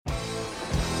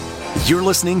You're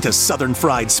listening to Southern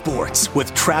Fried Sports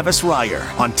with Travis Reier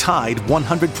on Tide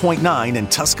 100.9 in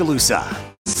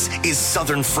Tuscaloosa. This is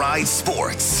Southern Fried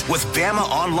Sports with Bama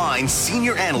Online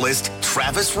senior analyst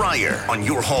Travis Reier on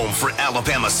your home for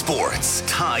Alabama sports.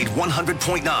 Tide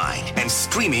 100.9 and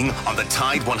streaming on the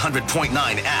Tide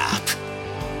 100.9 app.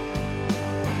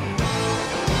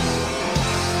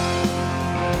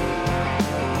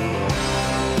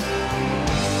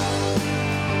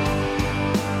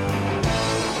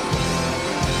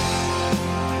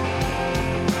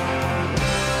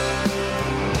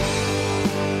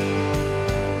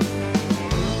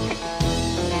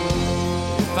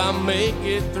 Make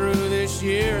it through this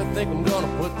year, I think I'm gonna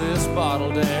put this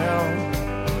bottle down.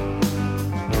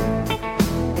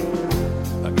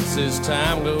 I guess as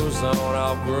time goes on,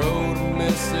 I'll grow to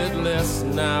miss it less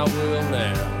than I will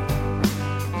now.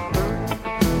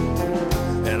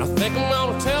 And I think I'm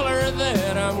gonna tell her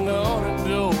that I'm gonna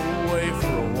go away for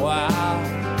a while,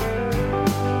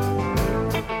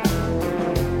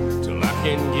 till I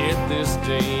can get this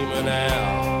demon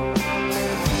out.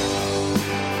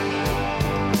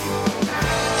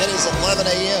 It is 11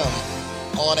 a.m.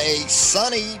 on a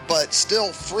sunny but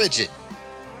still frigid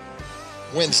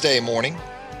Wednesday morning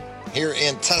here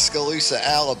in Tuscaloosa,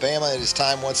 Alabama. It is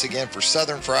time once again for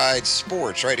Southern Fried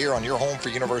Sports right here on your home for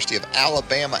University of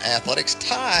Alabama Athletics,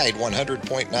 Tide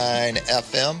 100.9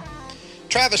 FM.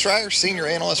 Travis Reier, senior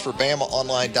analyst for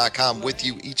BamaOnline.com, with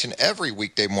you each and every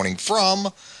weekday morning from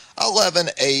 11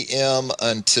 a.m.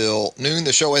 until noon.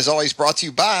 The show, as always, brought to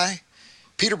you by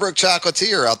Peterbrook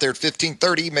Chocolatier out there at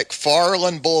 1530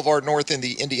 McFarland Boulevard North in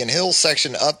the Indian Hills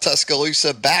section of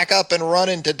Tuscaloosa. Back up and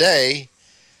running today.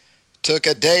 Took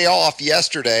a day off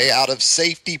yesterday out of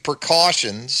safety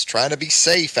precautions, trying to be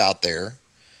safe out there.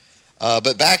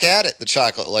 But back at it, the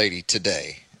Chocolate Lady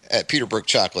today at Peterbrook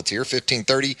Chocolatier,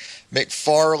 1530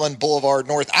 McFarland Boulevard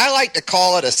North. I like to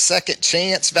call it a second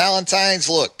chance Valentine's.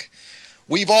 Look,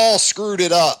 we've all screwed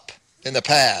it up in the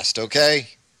past, okay?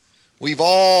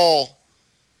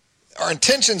 Our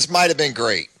intentions might have been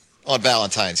great on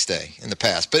Valentine's Day in the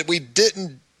past, but we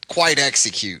didn't quite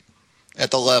execute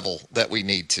at the level that we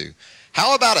need to.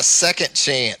 How about a second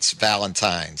chance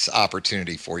Valentine's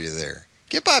opportunity for you there?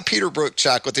 Get by Peterbrook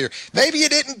Chocolatier. Maybe you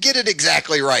didn't get it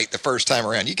exactly right the first time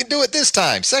around. You can do it this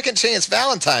time. Second chance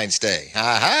Valentine's Day.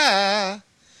 Ha-ha.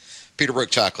 Peterbrook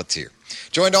Chocolatier.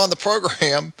 Joined on the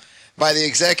program by the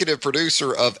executive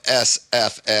producer of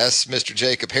SFS, Mr.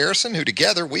 Jacob Harrison, who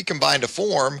together we combine to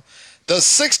form the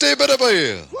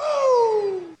 60-minute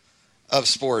of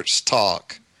sports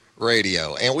talk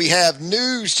radio. And we have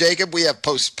news, Jacob. We have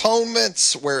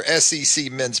postponements where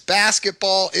SEC men's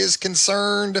basketball is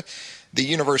concerned. The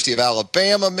University of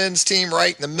Alabama men's team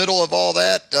right in the middle of all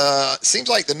that. Seems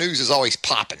like the news is always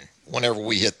popping whenever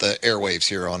we hit the airwaves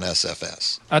here on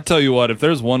SFS. I tell you what, if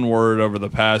there's one word over the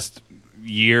past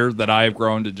year that I have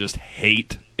grown to just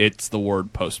hate, it's the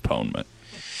word postponement.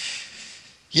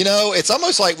 You know, it's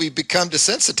almost like we've become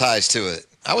desensitized to it.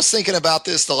 I was thinking about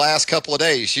this the last couple of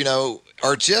days,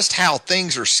 or just how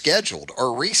things are scheduled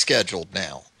or rescheduled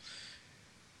now.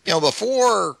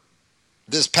 Before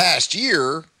this past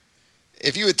year,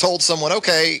 if you had told someone,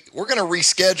 okay, we're going to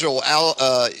reschedule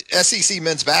SEC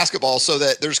men's basketball so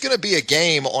that there's going to be a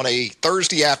game on a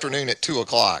Thursday afternoon at 2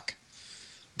 o'clock,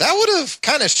 that would have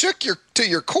kind of shook to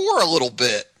your core a little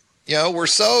bit. We're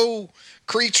so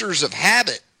creatures of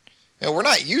habit. We're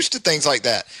not used to things like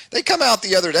that. They come out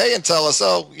the other day and tell us,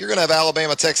 oh, you're going to have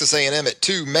Alabama, Texas A&M at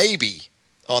 2 maybe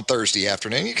on Thursday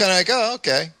afternoon. You kind of go, oh,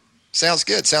 okay, sounds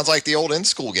good. Sounds like the old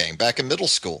in-school game back in middle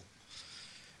school.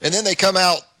 And then they come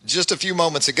out just a few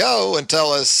moments ago and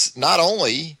tell us not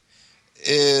only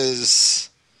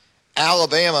is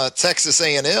Alabama, Texas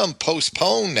A&M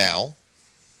postponed now,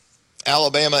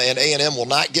 Alabama and A&M will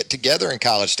not get together in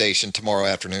College Station tomorrow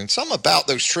afternoon. Something about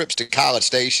those trips to College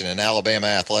Station and Alabama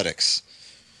athletics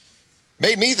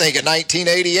made me think of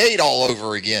 1988 all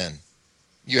over again.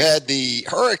 You had the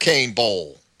Hurricane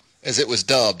Bowl, as it was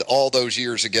dubbed all those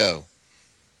years ago.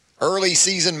 Early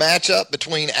season matchup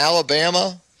between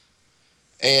Alabama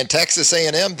and Texas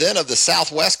A&M, then of the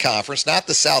Southwest Conference, not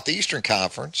the Southeastern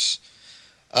Conference,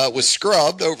 was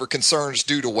scrubbed over concerns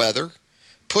due to weather,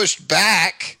 pushed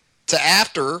back to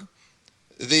after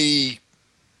the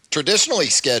traditionally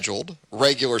scheduled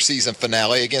regular season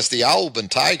finale against the Auburn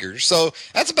Tigers. So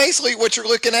that's basically what you're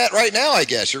looking at right now, I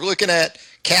guess. You're looking at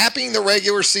capping the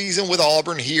regular season with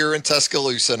Auburn here in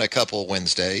Tuscaloosa in a couple of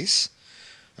Wednesdays,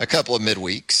 a couple of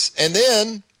midweeks. And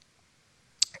then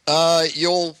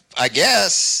you'll, I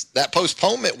guess, that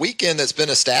postponement weekend that's been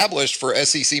established for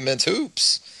SEC men's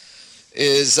hoops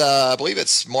is, I believe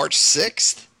it's March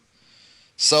 6th.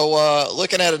 So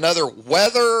looking at another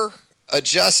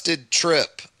weather-adjusted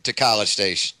trip to College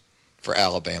Station for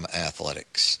Alabama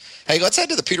athletics. Hey, let's head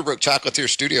to the Peterbrook Chocolatier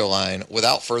studio line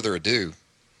without further ado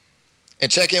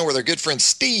and check in with our good friend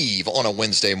Steve on a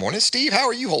Wednesday morning. Steve, how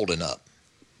are you holding up?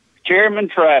 Chairman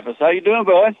Travis, how you doing,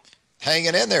 bud?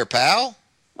 Hanging in there, pal.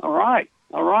 All right.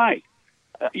 I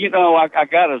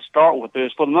got to start with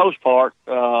this. For the most part,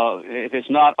 if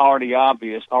it's not already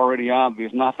obvious,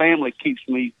 my family keeps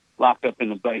me locked up in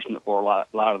the basement for a lot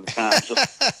of the time. So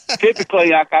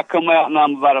typically, I come out and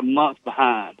I'm about a month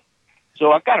behind.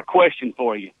 So I got a question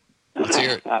for you. Let's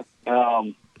hear it.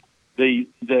 When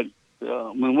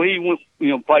we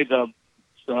went, played the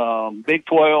Big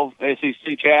 12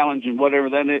 SEC Challenge and whatever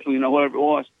that is, whatever it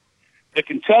was, the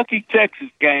Kentucky-Texas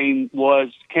game was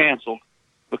canceled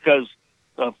because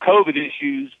of COVID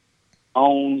issues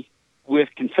with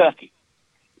Kentucky.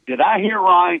 Did I hear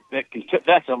right that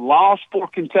that's a loss for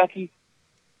Kentucky?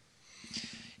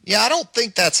 Yeah, I don't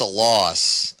think that's a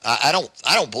loss. I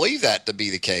don't believe that to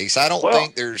be the case. I don't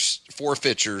think there's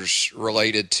forfeitures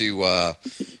related to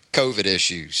COVID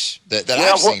issues that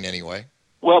I've seen anyway.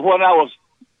 Well, what I was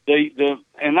they didn't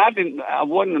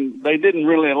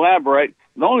really elaborate.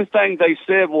 The only thing they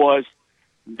said was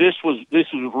this was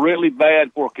really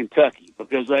bad for Kentucky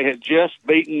because they had just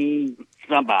beaten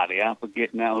somebody. I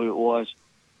forget now who it was,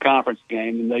 conference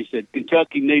game, and they said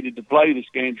Kentucky needed to play this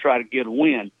game to try to get a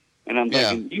win. And I'm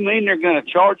thinking, you mean they're going to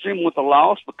charge them with a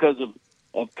loss because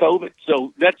of COVID?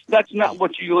 So that's not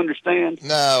what you understand?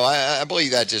 No, I believe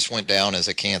that just went down as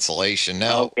a cancellation.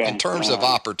 Now, in terms of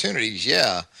opportunities,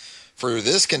 for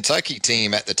this Kentucky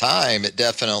team at the time, it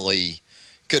definitely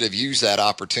could have used that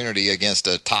opportunity against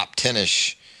a top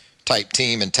 10-ish type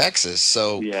team in Texas.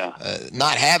 So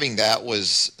not having that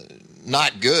was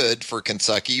not good for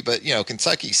Kentucky, but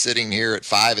Kentucky's sitting here at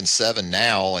 5-7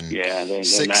 now and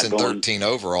 6-13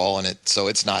 overall, and so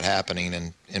it's not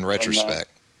happening in retrospect.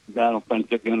 I don't think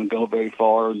they're going to go very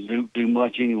far and do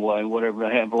much anyway, whatever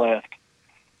they have left.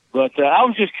 But I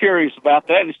was just curious about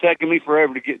that, and it's taking me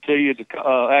forever to get to you to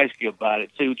ask you about it,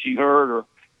 see what you heard, or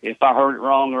if I heard it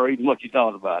wrong, or even what you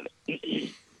thought about it.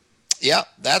 Yeah,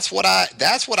 that's what I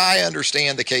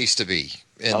understand the case to be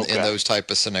in those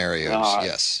type of scenarios. Right.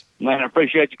 Yes. Man, I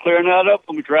appreciate you clearing that up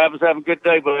for me, Travis. Have a good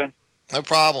day, bud. No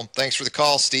problem. Thanks for the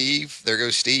call, Steve. There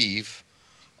goes Steve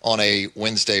on a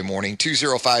Wednesday morning.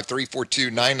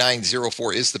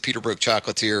 205-342-9904 is the Peterbrook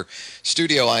Chocolatier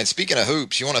studio line. Speaking of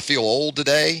hoops, you want to feel old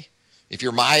today? If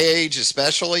you're my age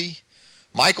especially,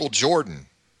 Michael Jordan,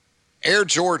 Air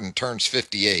Jordan turns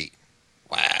 58.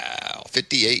 Wow,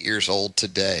 58 years old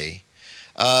today.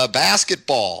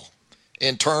 Basketball.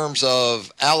 In terms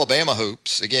of Alabama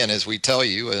hoops, again, as we tell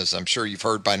you, as I'm sure you've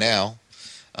heard by now,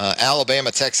 Alabama,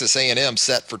 Texas A&M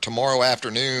set for tomorrow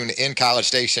afternoon in College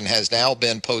Station has now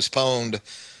been postponed.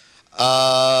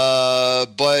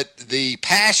 But the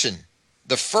passion,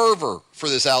 the fervor for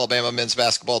this Alabama men's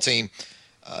basketball team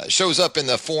shows up in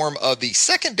the form of the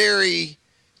secondary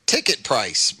ticket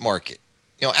price market.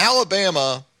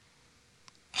 Alabama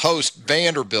hosts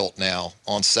Vanderbilt now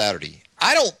on Saturday.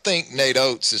 I don't think Nate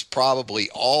Oates is probably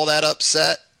all that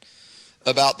upset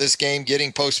about this game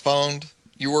getting postponed.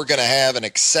 You were going to have an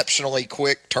exceptionally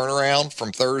quick turnaround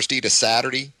from Thursday to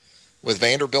Saturday with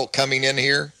Vanderbilt coming in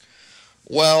here.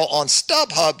 Well, on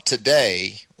StubHub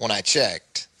today, when I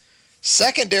checked,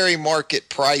 secondary market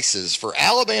prices for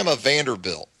Alabama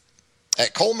Vanderbilt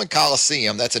at Coleman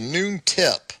Coliseum, that's a noon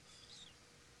tip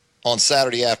on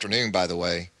Saturday afternoon, by the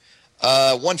way,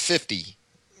 $150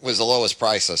 was the lowest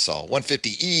price I saw.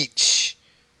 $150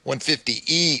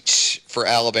 each for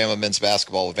Alabama men's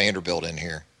basketball with Vanderbilt in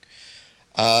here.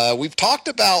 We've talked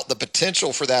about the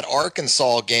potential for that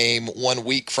Arkansas game 1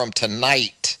 week from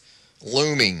tonight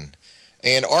looming.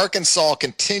 And Arkansas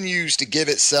continues to give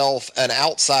itself an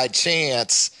outside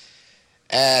chance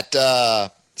at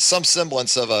some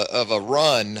semblance of a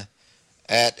run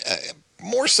at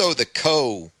more so the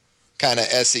kind of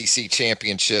SEC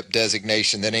championship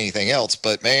designation than anything else.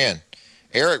 But, man,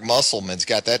 Eric Musselman's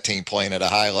got that team playing at a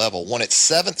high level. Won its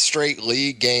 7th straight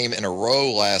league game in a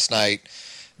row last night,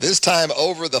 this time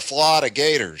over the Florida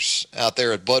Gators out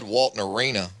there at Bud Walton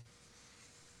Arena.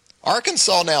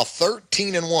 Arkansas now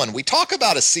 13-1. We talk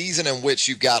about a season in which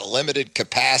you've got limited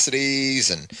capacities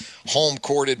and home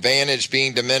court advantage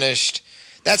being diminished.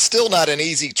 That's still not an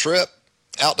easy trip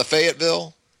out to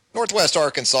Fayetteville. Northwest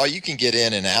Arkansas, you can get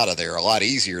in and out of there a lot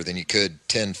easier than you could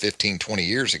 10, 15, 20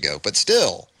 years ago. But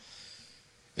still,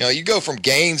 you go from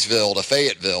Gainesville to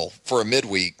Fayetteville for a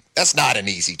midweek. That's not an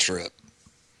easy trip.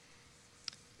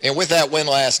 And with that win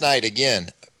last night,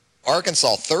 again,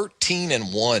 Arkansas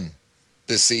 13-1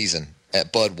 this season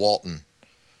at Bud Walton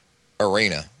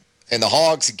Arena. And the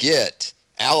Hogs get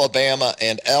Alabama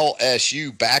and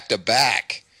LSU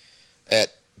back-to-back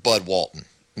at Bud Walton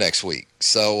next week.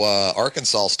 So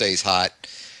Arkansas stays hot.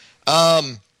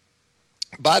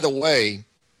 By the way,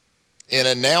 in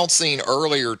announcing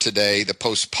earlier today the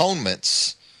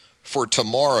postponements for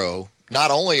tomorrow,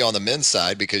 not only on the men's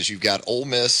side, because you've got Ole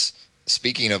Miss,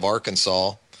 speaking of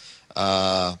Arkansas,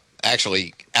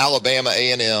 actually Alabama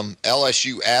A&M,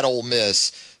 LSU at Ole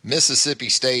Miss, Mississippi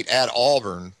State at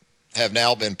Auburn have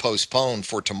now been postponed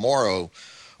for tomorrow.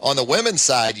 On the women's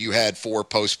side, you had 4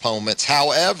 postponements.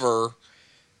 However,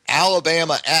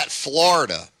 Alabama at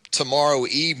Florida tomorrow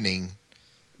evening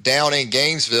down in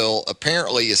Gainesville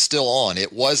apparently is still on.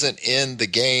 It wasn't in the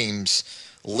games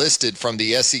listed from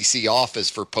the SEC office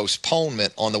for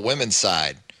postponement on the women's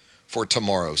side for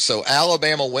tomorrow. So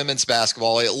Alabama women's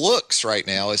basketball, it looks right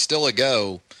now, is still a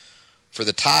go for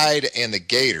the Tide and the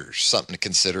Gators, something to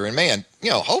consider. And, man,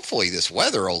 hopefully this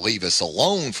weather will leave us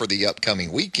alone for the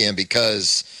upcoming weekend,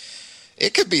 because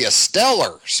it could be a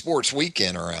stellar sports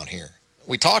weekend around here.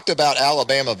 We talked about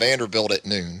Alabama Vanderbilt at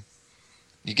noon.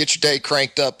 You get your day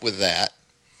cranked up with that.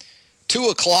 2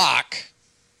 o'clock,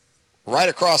 right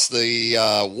across the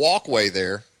walkway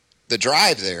there, the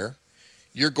drive there,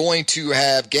 you're going to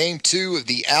have Game 2 of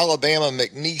the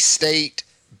Alabama-McNeese State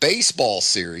baseball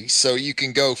series. So you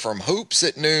can go from hoops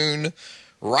at noon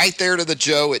right there to the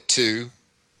Joe at 2.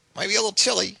 Might be a little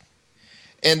chilly.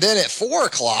 And then at 4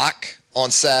 o'clock on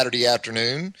Saturday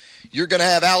afternoon, you're going to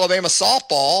have Alabama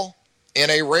softball in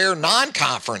a rare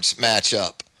non-conference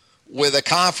matchup with a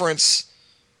conference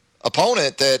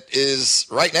opponent that is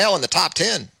right now in the top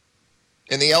 10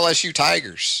 in the LSU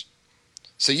Tigers.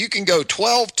 So you can go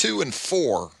 12, 2, and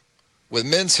 4 with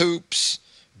men's hoops,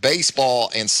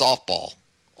 baseball, and softball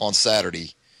on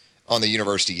Saturday on the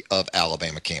University of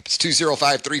Alabama campus.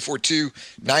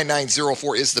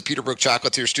 205-342-9904 is the Peterbrook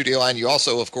Chocolatier studio line. You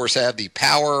also, of course, have the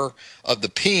Power of the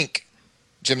Pink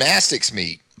gymnastics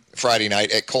meet Friday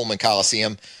night at Coleman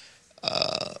Coliseum.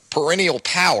 Perennial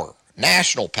power,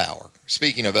 national power,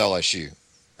 speaking of LSU.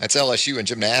 That's LSU in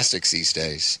gymnastics these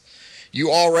days. You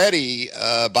already,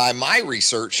 by my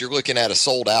research, you're looking at a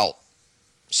sold out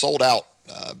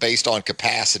based on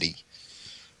capacity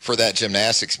for that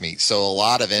gymnastics meet. So a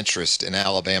lot of interest in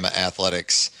Alabama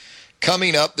athletics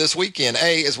coming up this weekend.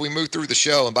 As we move through the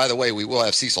show, and by the way, we will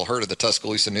have Cecil Hurd of the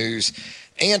Tuscaloosa News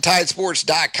and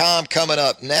TideSports.com coming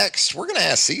up next. We're going to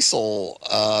ask Cecil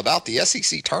about the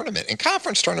SEC tournament and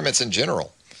conference tournaments in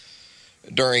general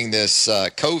during this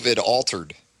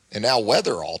COVID-altered and now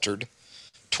weather-altered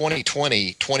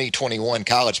 2020-2021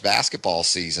 college basketball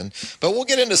season. But we'll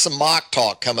get into some mock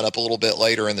talk coming up a little bit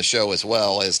later in the show as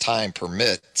well, as time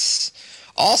permits.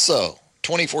 Also,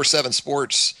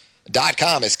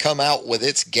 247sports.com has come out with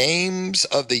its games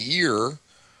of the year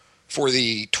for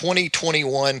the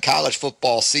 2021 college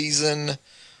football season.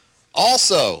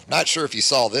 Also, not sure if you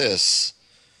saw this,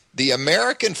 the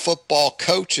American Football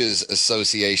Coaches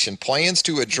Association plans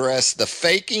to address the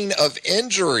faking of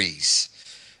injuries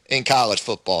in college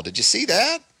football. Did you see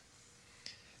that?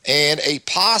 And a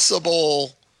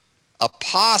possible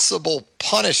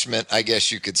punishment, I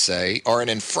guess you could say, or an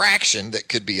infraction that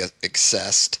could be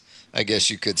assessed, I guess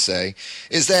you could say,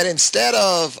 is that instead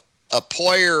of a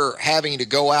player having to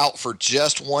go out for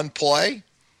just one play,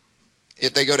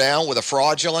 if they go down with a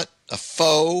faux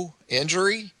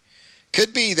injury,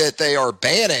 could be that they are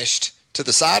banished to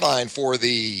the sideline for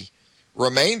the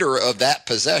remainder of that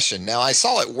possession. Now, I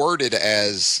saw it worded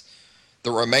as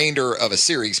the remainder of a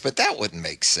series, but that wouldn't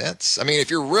make sense. I mean,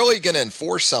 if you're really going to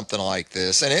enforce something like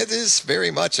this, and it is very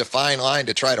much a fine line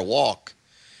to try to walk,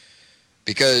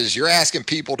 because you're asking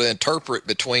people to interpret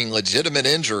between legitimate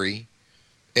injury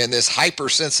in this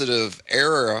hypersensitive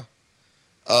era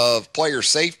of player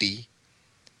safety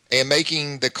and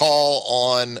making the call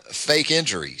on fake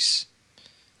injuries.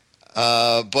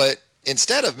 But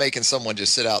instead of making someone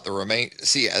just sit out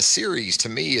a series to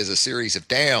me is a series of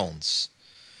downs.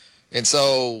 And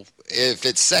so if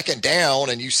it's second down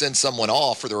and you send someone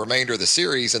off for the remainder of the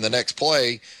series and the next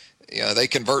play, they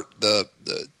convert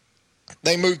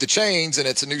they move the chains and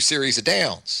it's a new series of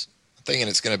downs. I'm thinking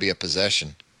it's going to be a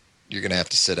possession. You're going to have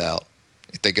to sit out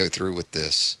if they go through with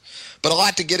this. But a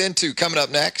lot to get into coming up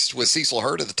next with Cecil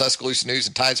Hurd of the Tuscaloosa News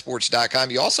and TideSports.com.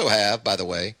 You also have, by the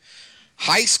way,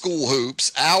 high school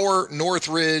hoops, our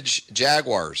Northridge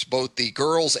Jaguars, both the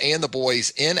girls and the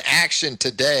boys in action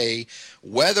today.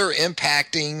 Weather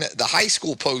impacting the high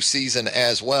school postseason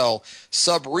as well.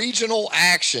 Sub-regional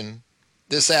action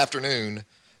this afternoon.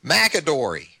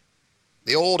 McAdory,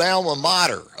 the old alma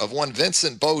mater of one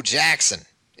Vincent Bo Jackson,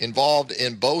 involved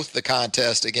in both the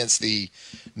contest against the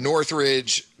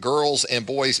Northridge girls and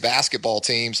boys basketball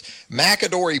teams.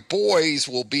 McAdory boys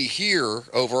will be here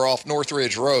over off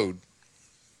Northridge Road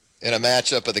in a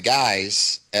matchup of the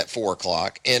guys at 4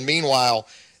 o'clock. And meanwhile,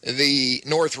 the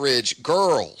Northridge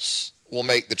girls will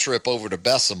make the trip over to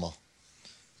Bessemer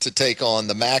to take on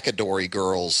the McAdory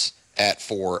girls at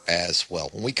 4 as well.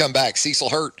 When we come back, Cecil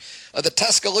Hurt of the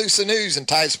Tuscaloosa News and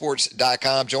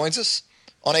Tidesports.com joins us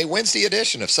on a Wednesday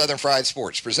edition of Southern Fried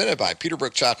Sports, presented by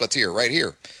Peterbrook Chocolatier, right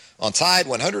here on Tide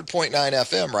 100.9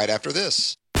 FM, right after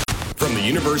this. From the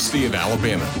University of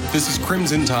Alabama, this is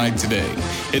Crimson Tide Today.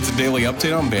 It's a daily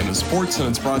update on Bama sports, and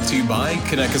it's brought to you by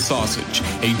Conecuh Sausage,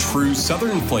 a true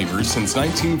Southern flavor since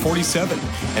 1947,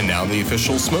 and now the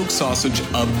official smoked sausage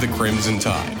of the Crimson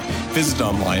Tide. Visit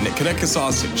online at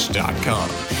ConecuhSausage.com.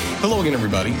 Hello again,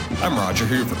 everybody. I'm Roger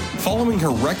Hoover. Following her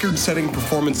record-setting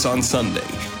performance on Sunday,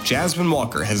 Jasmine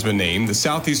Walker has been named the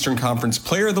Southeastern Conference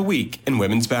Player of the Week in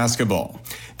women's basketball.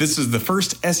 This is the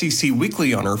first SEC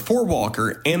Weekly honor for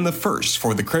Walker and the first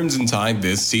for the Crimson Tide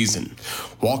this season.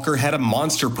 Walker had a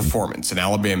monster performance in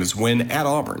Alabama's win at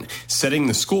Auburn, setting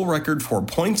the school record for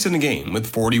points in a game with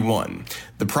 41.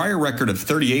 The prior record of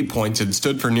 38 points had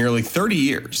stood for nearly 30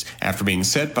 years after being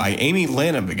set by Amy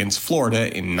Lanham against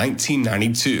Florida in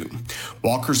 1992.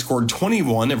 Walker scored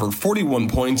 21 of her 41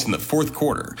 points in the fourth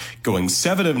quarter, going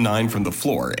 7 of 9 from the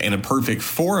floor and a perfect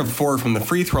 4 of 4 from the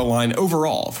free throw line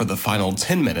overall for the final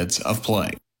 10 minutes of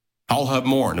play. I'll have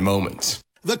more in a moment.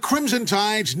 The Crimson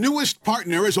Tide's newest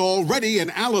partner is already an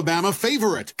Alabama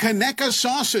favorite. Conecuh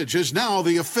Sausage is now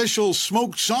the official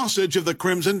smoked sausage of the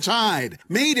Crimson Tide.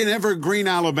 Made in Evergreen,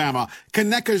 Alabama,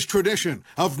 Conecuh's tradition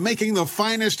of making the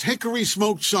finest hickory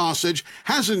smoked sausage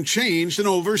hasn't changed in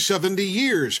over 70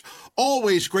 years.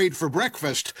 Always great for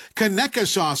breakfast, Conecuh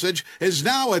Sausage is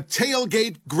now a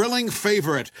tailgate grilling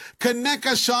favorite.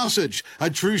 Conecuh Sausage, a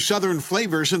true Southern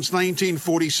flavor since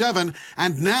 1947,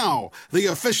 and now the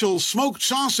official smoked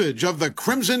sausage of the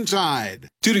Crimson Tide.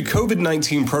 Due to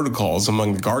COVID-19 protocols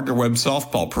among the Gardner-Webb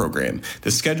softball program,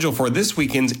 the schedule for this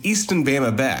weekend's Easton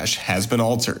Bama Bash has been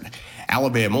altered.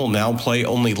 Alabama will now play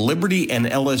only Liberty and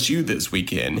LSU this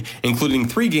weekend, including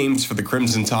 3 games for the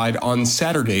Crimson Tide on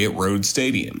Saturday at Rhodes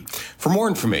Stadium. For more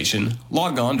information,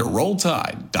 log on to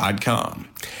RollTide.com.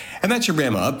 And that's your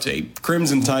Bama update.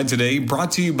 Crimson Tide Today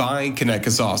brought to you by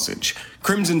Conecuh Sausage.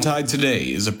 Crimson Tide Today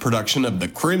is a production of the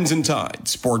Crimson Tide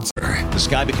Sports. The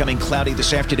sky becoming cloudy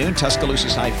this afternoon.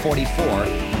 Tuscaloosa's high 44.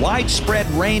 Widespread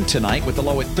rain tonight with the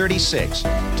low at 36.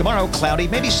 Tomorrow, cloudy,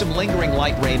 maybe some lingering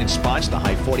light rain in spots, the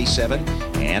high 47.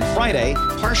 And Friday,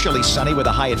 partially sunny with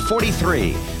a high at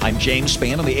 43. I'm James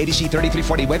Spann on the ADC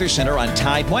 3340 Weather Center on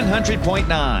Tide 100.9.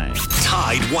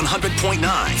 Tide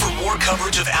 100.9. For more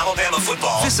coverage of Alabama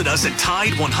football, visit us at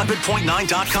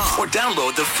Tide100.9.com or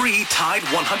download the free Tide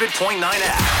 100.9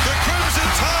 app. The Crimson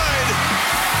Tide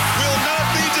will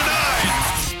not be denied.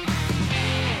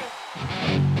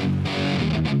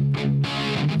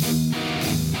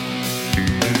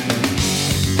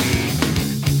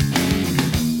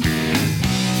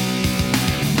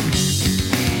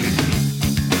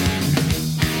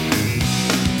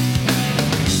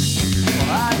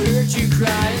 Well, I heard you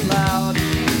crying loud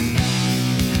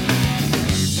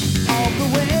all the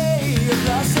way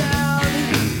across town.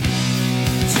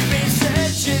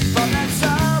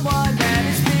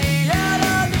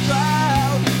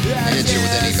 Hit you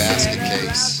with any basket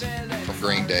case from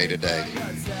Green Day today.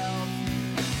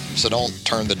 So don't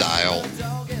turn the dial.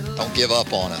 Don't give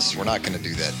up on us. We're not going to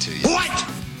do that to you. What?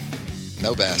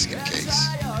 No basket case.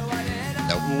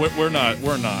 Nope. We're not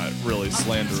really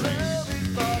slandering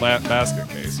basket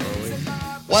case, are we?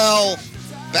 Well,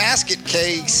 basket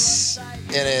case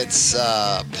in its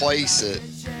place at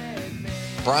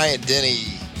Bryant Denny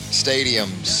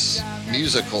Stadium's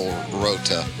musical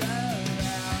rota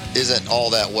isn't all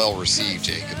that well received,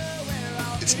 Jacob.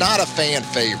 It's not a fan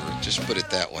favorite, just put it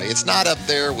that way. It's not up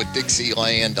there with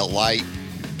Dixieland Delight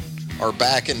or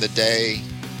back in the day,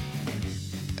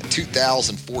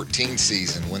 2014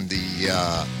 season when they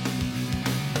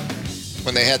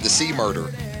had the Sea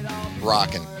Murder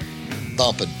rocking,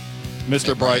 thumping.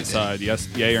 Mr. Brightside, yes,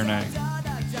 yay or nay?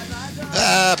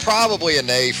 Probably a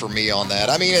nay for me on that.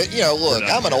 I mean, look,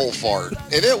 I'm an old fart.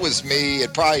 If it was me,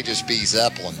 it'd probably just be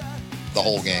Zeppelin the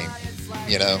whole game,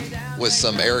 with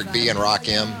some Eric B. and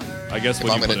Rakim. I guess if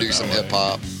I'm going to do some hip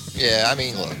hop. Yeah, I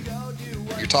mean, look,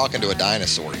 you're talking to a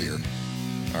dinosaur here.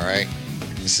 All right?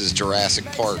 This is Jurassic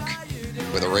Park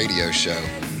with a radio show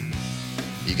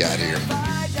you got here.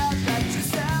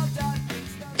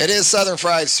 It is Southern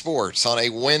Fried Sports on a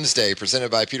Wednesday, presented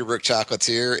by Peterbrook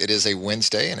Chocolatier. It is a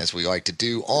Wednesday, and as we like to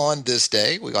do on this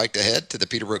day, we like to head to the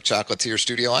Peterbrook Chocolatier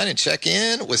studio line and check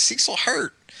in with Cecil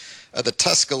Hurt of the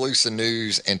Tuscaloosa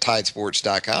News and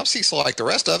Tidesports.com. Cecil, like the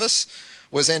rest of us,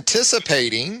 was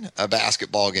anticipating a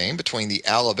basketball game between the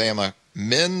Alabama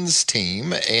men's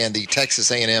team and the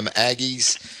Texas A&M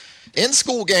Aggies.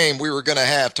 In-school game we were going to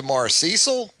have tomorrow,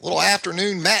 Cecil. A little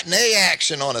afternoon matinee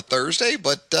action on a Thursday,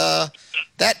 but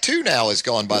that too now has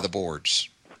gone by the boards.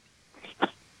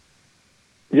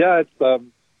 Yeah, it's a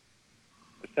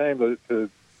shame to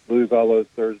lose all those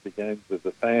Thursday games as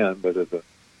a fan, but as a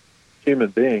human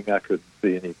being, I couldn't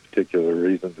see any particular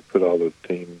reason to put all those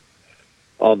teams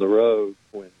on the road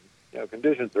when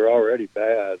conditions are already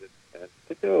bad, and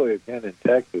particularly again in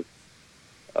Texas.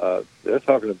 They're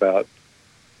talking about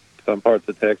some parts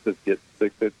of Texas get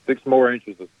six more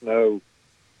inches of snow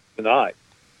tonight,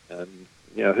 and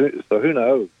who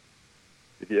knows?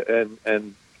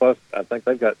 And plus, I think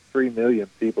they've got 3 million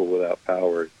people without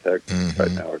power in Texas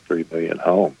right now, or 3 million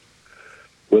homes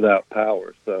without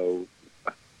power. So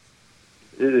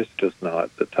it is just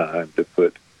not the time to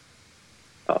put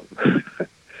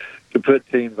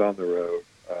teams on the road.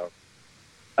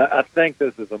 I think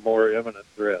this is a more imminent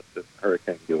threat than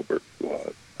Hurricane Gilbert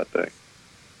was, I think.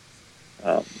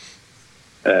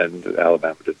 And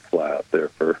Alabama didn't fly out there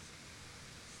for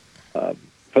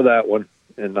that one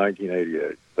in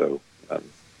 1988. So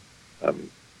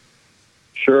I'm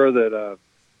sure that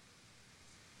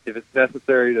if it's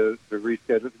necessary to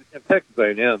reschedule, and Texas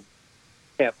A&M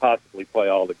can't possibly play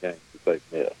all the games that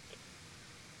they've missed.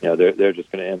 They're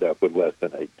just going to end up with less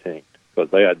than 18 because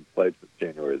they hadn't played since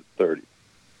January the 30th.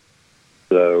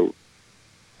 So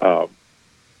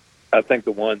I think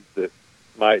the ones that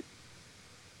might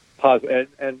possibly,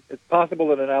 and it's possible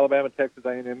that an Alabama-Texas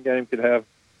A&M game could have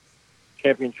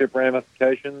championship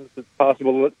ramifications. It's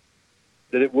possible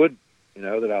that it would,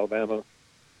 that Alabama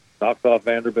knocks off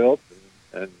Vanderbilt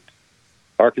and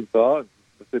Arkansas and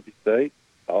Mississippi State,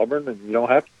 Auburn, and you don't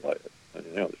have to play it.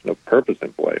 There's no purpose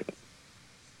in playing it.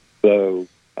 So,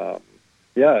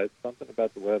 it's something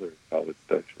about the weather in College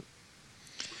Station.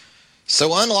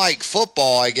 So unlike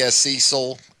football, I guess,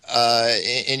 Cecil,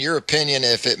 in your opinion,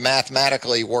 if it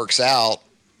mathematically works out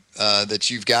that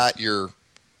you've got your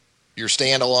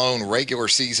standalone regular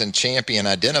season champion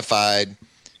identified,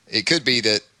 it could be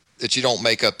that you don't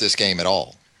make up this game at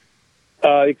all.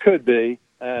 It could be,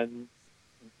 and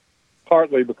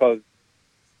partly because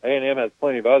A&M has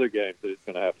plenty of other games that it's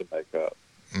going to have to make up.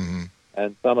 Mm-hmm.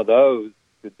 And some of those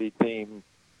could be teams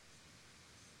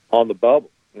on the bubble,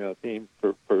 teams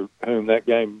for whom that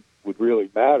game would really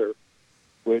matter,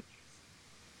 which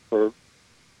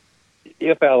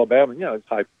if Alabama, it's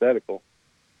hypothetical,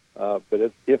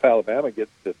 but if Alabama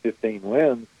gets to 15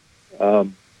 wins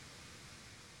over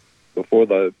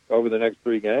the next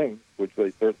 3 games, which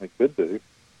they certainly could do,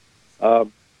 I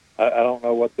don't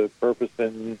know what the purpose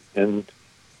in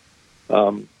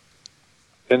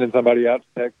sending somebody out to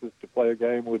Texas to play a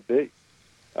game would be,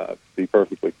 to be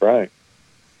perfectly frank.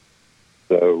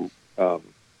 So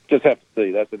just have to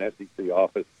see. That's an SEC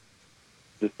office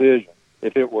decision.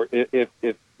 If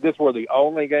this were the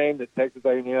only game that Texas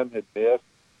A&M had missed,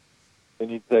 then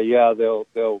you'd say, yeah, they'll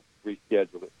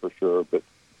reschedule it for sure. But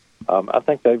I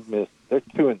think they've missed. They're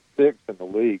 2-6 in the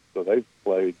league, so they've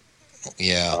played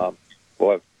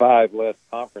 5 less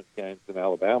conference games than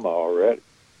Alabama already.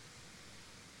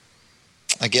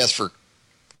 I guess for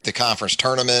the conference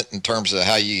tournament, in terms of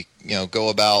how you go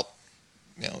about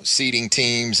seeding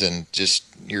teams and just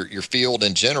your field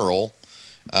in general,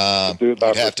 you'd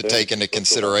have to take into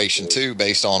consideration too,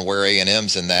 based on where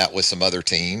A&M's in that with some other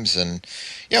teams. And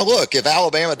look, if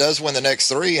Alabama does win the next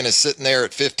 3 and is sitting there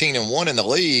at 15-1 in the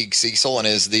league, Cecil, and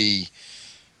is the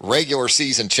regular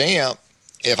season champ,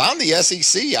 if I'm the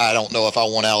SEC, I don't know if I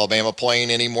want Alabama playing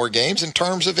any more games in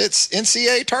terms of its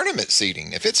NCAA tournament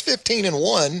seeding. If it's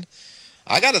 15-1,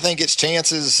 I got to think its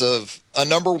chances of a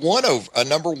number one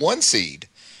seed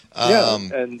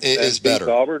is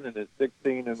better. Auburn and it's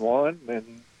 16-1,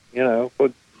 and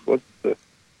what's the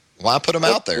why put them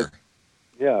out there?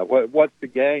 What's the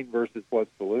gain versus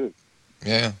what's the lose?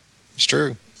 Yeah, it's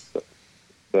true. So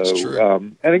it's true.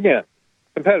 And again,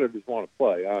 competitors want to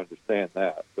play. I understand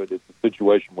that, but it's a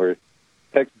situation where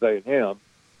Texas A&M,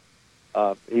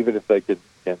 even if they can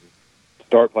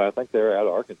start playing, I think they're at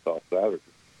Arkansas Saturday.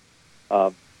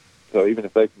 So even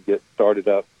if they can get started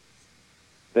up,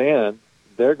 then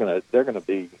they're gonna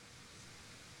be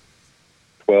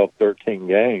 12, 13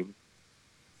 games,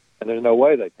 and there's no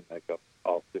way they can make up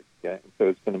all 6 games. So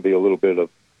it's going to be a little bit of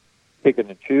picking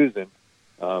and choosing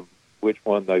which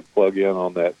one they plug in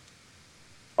on that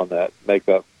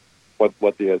makeup.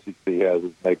 What the SEC has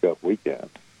is makeup weekend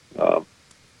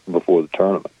before the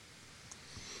tournament.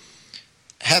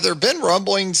 Have there been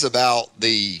rumblings about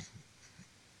the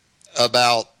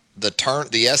about the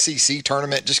SEC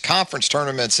tournament, just conference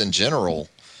tournaments in general,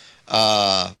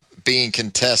 being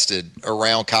contested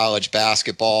around college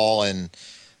basketball and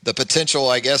the potential,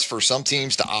 I guess, for some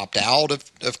teams to opt out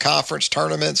of conference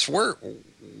tournaments? Where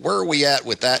are we at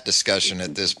with that discussion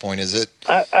at this point? Is it?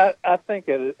 I think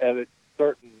at a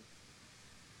certain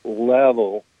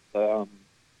level, I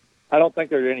don't think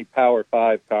there are any Power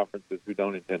 5 conferences who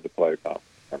don't intend to play a conference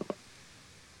tournament.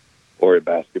 Or in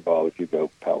basketball, if you go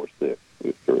Power 6,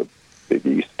 or a Big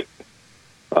East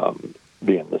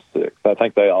being the 6. I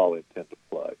think they all intend to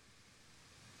play.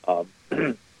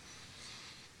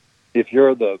 If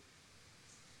you're the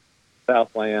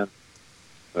Southland,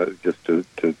 just to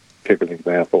pick an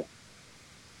example,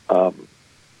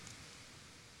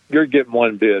 you're getting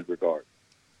one bid regardless.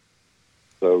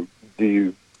 So do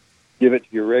you give it to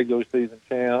your regular season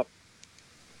champ,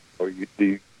 or do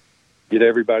you get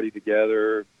everybody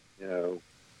together,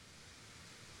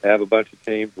 have a bunch of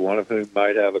teams, one of whom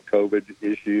might have a COVID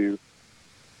issue?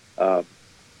 I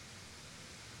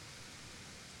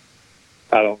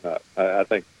don't know. I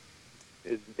think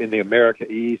in the America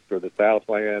East or the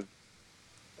Southland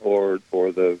or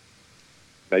the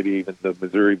maybe even the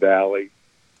Missouri Valley,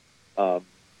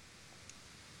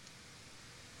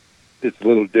 it's a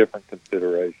little different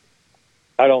consideration.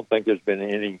 I don't think there's been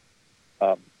any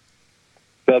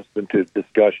substantive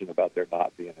discussion about there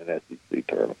not being an SEC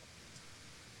tournament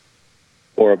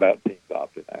or about teams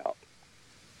opting out.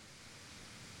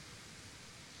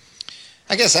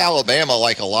 I guess Alabama,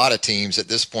 like a lot of teams at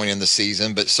this point in the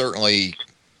season, but certainly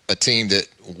a team that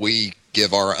we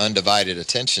give our undivided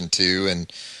attention to,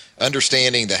 and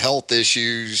understanding the health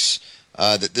issues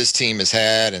that this team has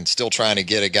had, and still trying to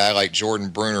get a guy like Jordan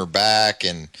Bruner back,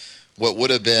 and what would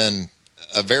have been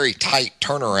a very tight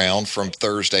turnaround from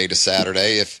Thursday to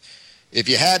Saturday. If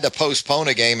you had to postpone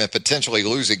a game and potentially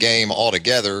lose a game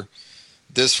altogether,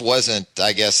 this wasn't,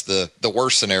 I guess, the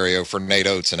worst scenario for Nate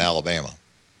Oates in Alabama.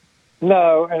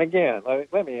 No, and again,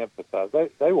 let me emphasize,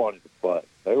 they wanted to play.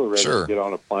 They were ready Sure. to get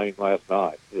on a plane last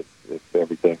night if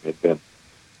everything had been,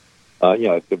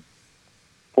 if the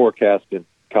forecast in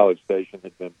College Station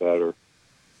had been better,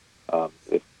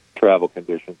 if travel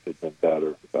conditions had been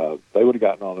better, they would have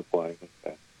gotten on a plane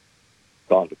and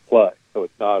gone to play. So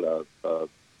it's not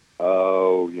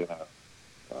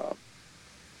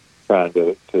trying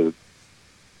to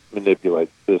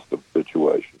manipulate the system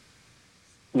situation.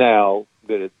 Now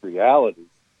that it's reality,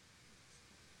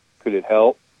 could it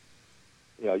help?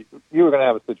 You were going to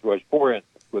have a situation, for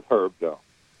instance, with Herb Jones,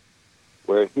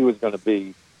 where he was going to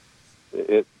be.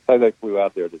 Say they flew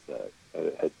out there today,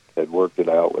 had worked it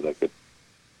out where they could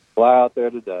fly out there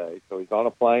today. So he's on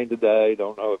a plane today.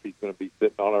 Don't know if he's going to be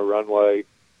sitting on a runway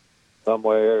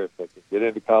somewhere. If they can get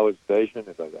into College Station,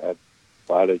 if they had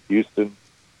fly to Houston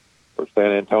or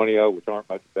San Antonio, which aren't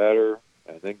much better,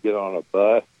 and then get on a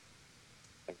bus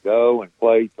and go and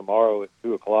play tomorrow at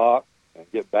 2:00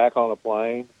 and get back on a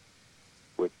plane,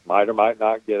 which might or might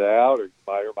not get out, or you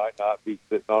might or might not be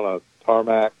sitting on a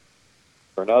tarmac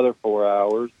for another 4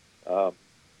 hours,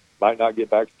 might not get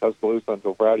back to Tuscaloosa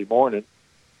until Friday morning,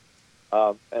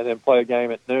 and then play a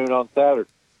game at noon on Saturday.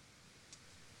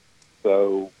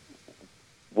 So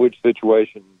which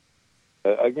situation,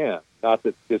 again, not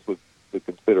that this was the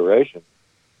consideration,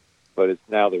 but it's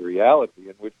now the reality.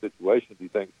 In which situation do you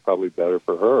think it's probably better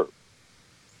for her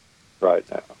right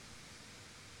now?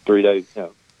 3 days,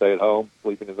 stay at home,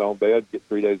 sleep in his own bed, get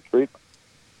 3 days of treatment.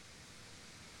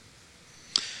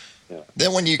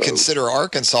 Then when you consider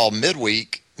Arkansas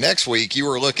midweek, next week, you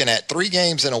were looking at 3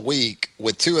 games in a week,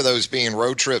 with 2 of those being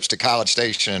road trips to College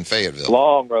Station and Fayetteville.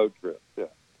 Long road trips, yeah.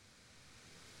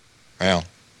 Yeah.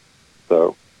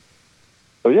 So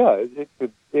yeah,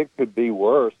 it could be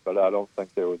worse, but I don't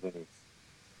think there was any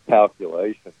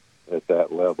calculation at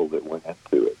that level that went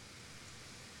into it.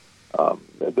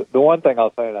 The one thing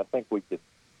I'll say, and I think we could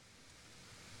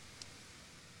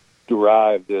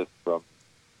derive this from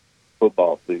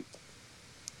football season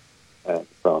and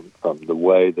from the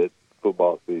way that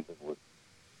football season was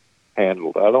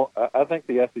handled. I think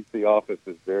the SEC office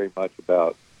is very much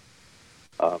about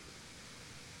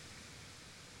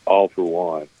all for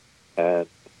one, and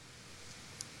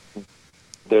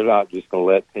they're not just going to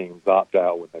let teams opt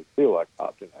out when they feel like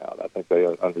opting out. I think they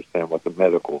understand what the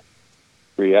medical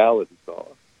realities are.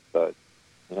 But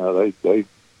they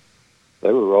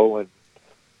were rolling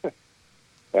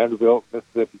Vanderbilt,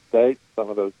 Mississippi State, some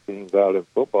of those teams out in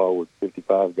football with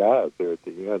 55 guys there at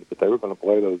the end, but they were going to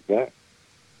play those games.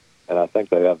 And I think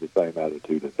they have the same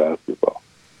attitude as basketball.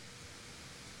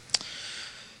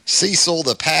 Cecil,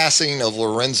 the passing of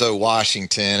Lorenzo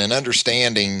Washington, and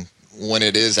understanding when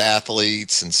it is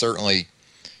athletes, and certainly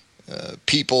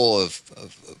people of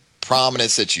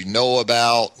prominence that you know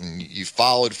about and you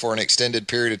followed for an extended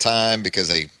period of time because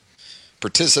they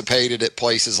participated at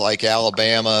places like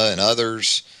Alabama and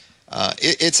others.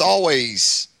 It's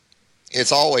always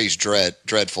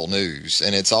dreadful news,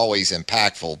 and it's always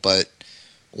impactful. But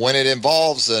when it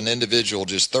involves an individual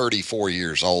just 34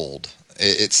 years old,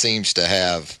 it seems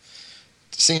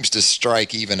to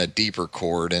strike even a deeper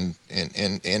chord. And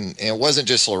it wasn't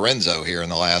just Lorenzo here in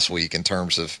the last week in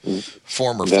terms of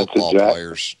former football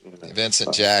players,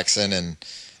 Vincent Jackson, and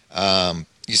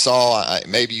you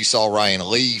saw Ryan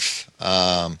Leaf.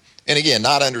 And again,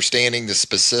 not understanding the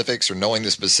specifics or knowing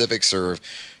the specifics or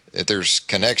if there's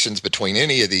connections between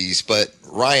any of these, but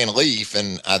Ryan Leaf,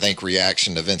 and I think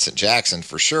reaction to Vincent Jackson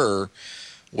for sure,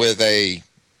 with a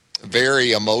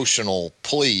very emotional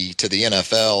plea to the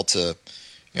NFL to,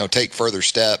 take further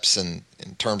steps in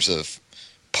terms of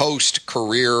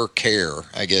post-career care,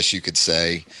 I guess you could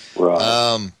say.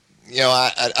 Right.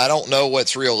 I don't know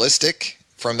what's realistic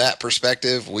from that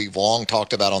perspective. We've long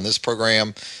talked about on this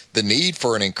program the need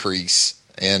for an increase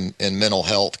in mental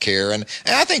health care. And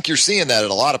I think you're seeing that at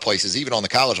a lot of places, even on the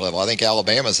college level. I think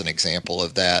Alabama's an example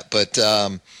of that. But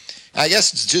I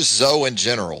guess it's just Zoe in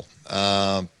general,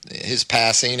 his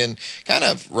passing and kind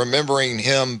of remembering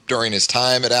him during his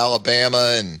time at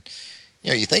Alabama. And,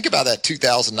 you think about that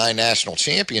 2009 national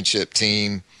championship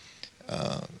team.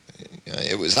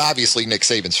 It was obviously Nick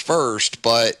Saban's first,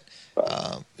 but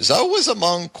Zoe was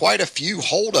among quite a few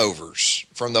holdovers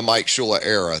from the Mike Shula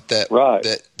era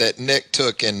that Nick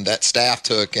took and that staff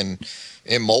took and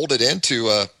molded into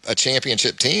a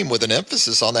championship team with an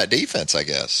emphasis on that defense, I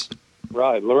guess.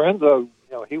 Right. Lorenzo,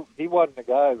 he wasn't a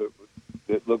guy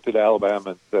that looked at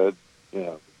Alabama and said,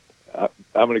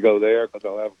 I'm going to go there because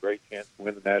I'll have a great chance to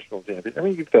win the national championship. I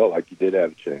mean, you felt like you did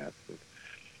have a chance.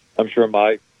 I'm sure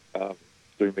Mike,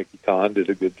 through Mickey Kahn, did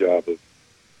a good job of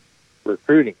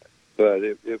recruiting it. But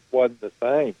it wasn't the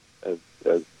same as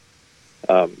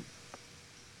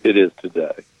it is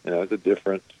today. It's a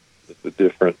different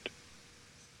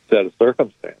set of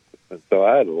circumstances. And so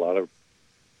I had a lot of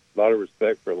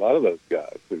respect for a lot of those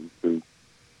guys who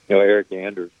Eric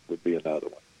Anders would be another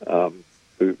one,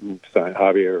 who signed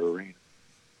Javier Arena,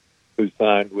 who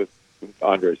signed with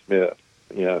Andre Smith,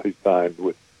 who signed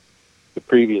with the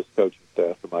previous coaching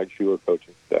staff, the Mike Shula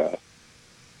coaching staff,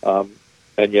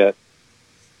 and yet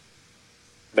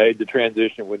made the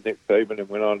transition with Nick Saban and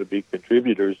went on to be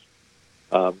contributors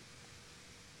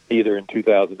either in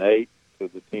 2008 to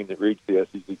the team that reached the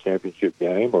SEC championship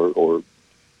game or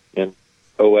in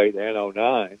 08 and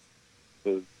 09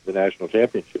 to the national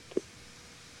championship team.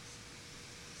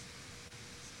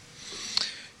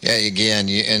 Yeah, again,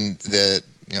 in the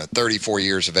 34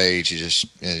 years of age, it's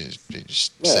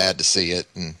just sad to see it,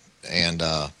 and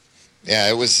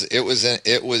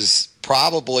it was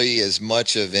probably as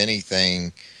much of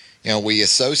anything. We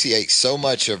associate so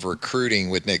much of recruiting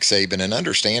with Nick Saban, and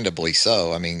understandably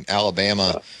so. I mean,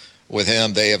 Alabama, with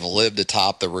him, they have lived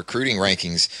atop the recruiting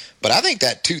rankings. But I think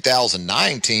that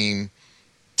 2009 team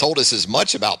told us as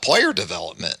much about player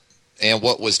development and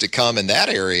what was to come in that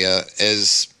area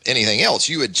as anything else.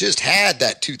 You had just had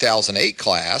that 2008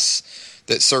 class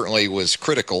that certainly was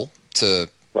critical to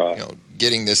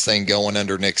getting this thing going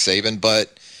under Nick Saban.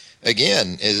 But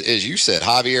again, as you said,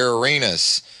 Javier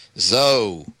Arenas,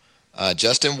 Zoe,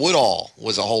 Justin Woodall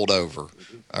was a holdover.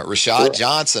 Rashad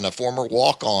Johnson, a former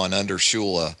walk-on under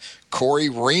Shula. Corey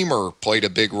Reamer played a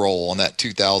big role on that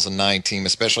 2009 team,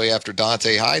 especially after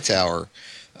Dante Hightower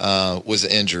was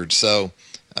injured. So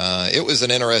it was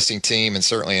an interesting team and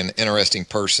certainly an interesting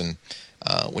person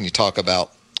when you talk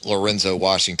about Lorenzo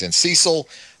Washington. Cecil,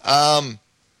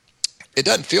 it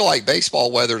doesn't feel like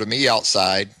baseball weather to me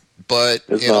outside, but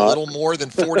a little more than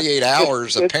 48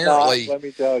 hours, apparently. Let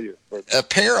me tell you.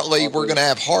 Apparently, we're going to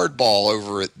have hardball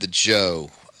over at the Joe.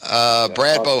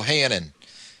 Brad Bohannon,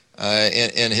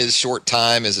 in his short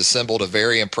time, has assembled a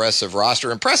very impressive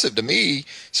roster. Impressive to me.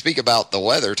 Speak about the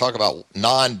weather. Talk about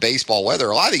non-baseball weather.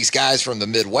 A lot of these guys from the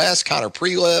Midwest, Connor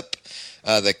Prelip,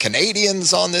 the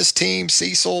Canadians on this team.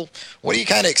 Cecil, what are you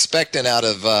kind of expecting out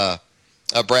of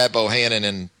Brad Bohannon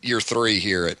in year 3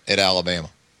 here at Alabama?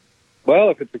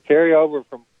 Well, if it's a carryover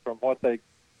from what they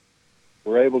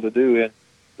were able to do in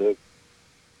the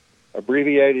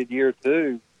abbreviated year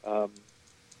 2,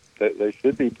 they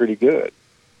should be pretty good.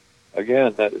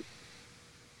 Again,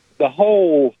 the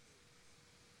whole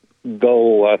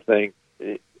goal, I think,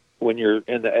 when you're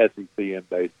in the SEC in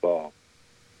baseball,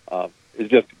 is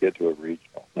just to get to a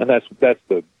regional, and that's got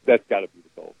to be the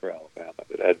goal for Alabama.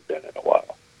 It hasn't been in a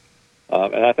while,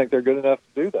 and I think they're good enough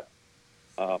to do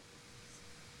that.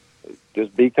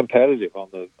 Just be competitive on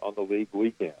the league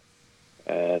weekend.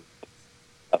 and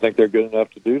I think they're good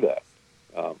enough to do that.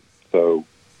 So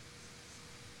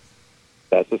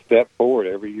that's a step forward.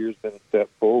 Every year's been a step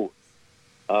forward.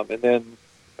 And then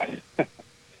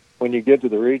when you get to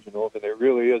the regionals, and it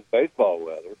really is baseball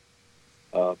weather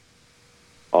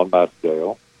on my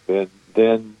scale,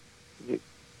 then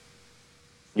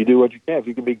you do what you can. If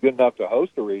you can be good enough to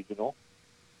host a regional,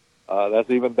 that's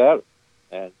even better.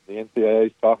 And the NCAA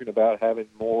is talking about having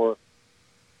more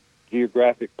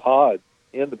geographic pods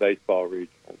in the baseball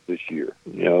regionals this year. A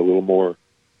little more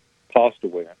cost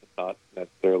awareness, not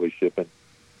necessarily shipping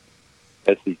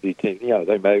SEC teams.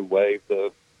 They may waive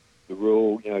the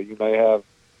rule. You may have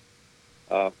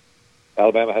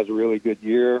Alabama has a really good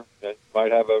year, and you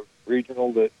might have a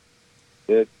regional that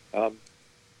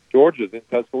Georgia's in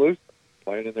Tuscaloosa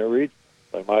playing in their region.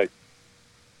 They might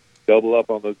double up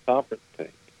on those conference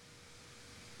teams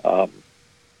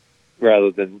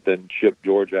rather than ship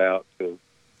Georgia out to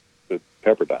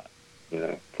Pepperdine,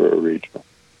 for a regional.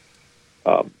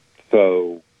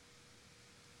 So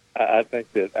I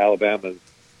think that Alabama's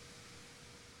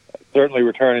certainly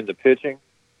returning to pitching.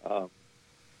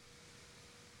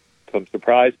 Some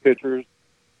surprise pitchers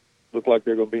look like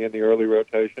they're going to be in the early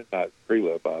rotation. Not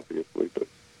Prelip, obviously, but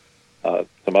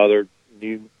some other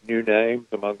new names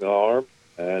among the arms,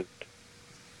 and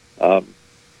I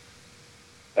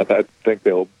think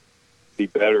they'll be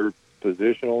better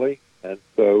positionally. And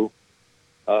so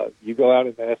you go out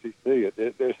in the SEC,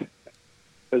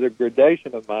 there's a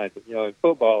gradation of mindset. In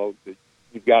football,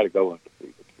 you've got to go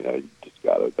undefeated. You just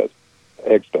got to. That's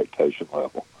the expectation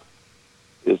level,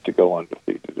 is to go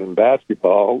undefeated. In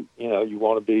basketball, you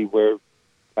want to be where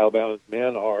Alabama's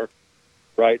men are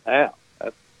right now.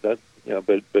 That's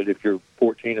but if you're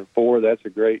 14-4, that's a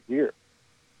great year.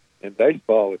 In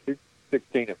baseball, if you're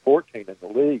 16-14 in the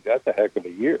league, that's a heck of a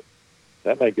year.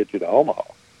 That may get you to Omaha.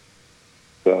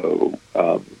 So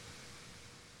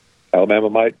Alabama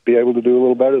might be able to do a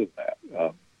little better than that.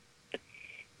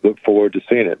 Look forward to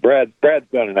seeing it. Brad's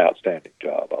done an outstanding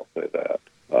job, I'll say that.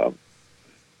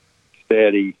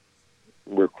 Steady,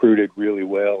 recruited really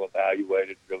well,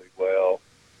 evaluated really well,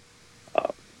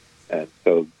 and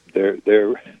so they're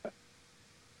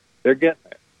getting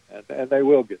there, and they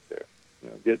will get there.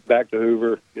 Get back to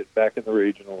Hoover, get back in the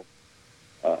regional.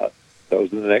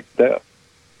 Those are the next steps.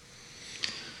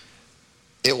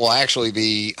 It will actually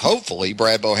be, hopefully,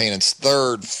 Brad Bohannon's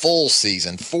fourth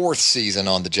season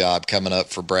on the job coming up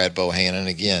for Brad Bohannon.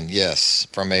 Again, yes,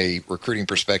 from a recruiting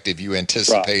perspective, you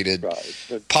anticipated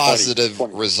positive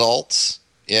results.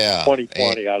 Yeah.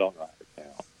 2020, I don't know it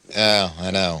now. Yeah,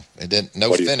 I know. It didn't.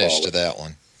 No finish to that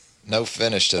one. No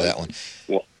finish to that one.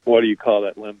 What do you call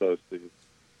that limbo season?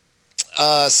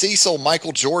 Cecil,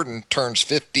 Michael Jordan turns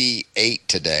 58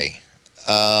 today.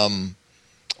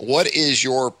 What is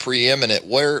your preeminent?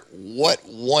 What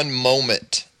one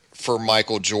moment for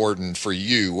Michael Jordan for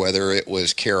you? Whether it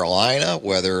was Carolina,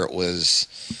 whether it was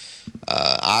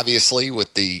obviously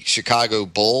with the Chicago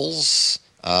Bulls,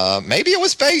 maybe it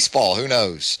was baseball. Who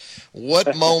knows?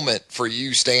 What moment for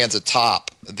you stands atop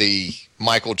the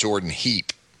Michael Jordan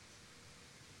heap?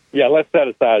 Yeah, let's set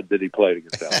aside that he played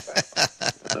against Alabama.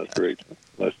 That's regional.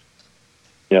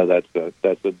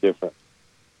 That's a different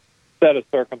set of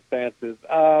circumstances.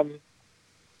 I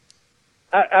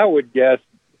would guess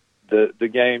the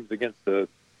games against the.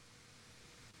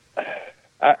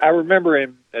 I remember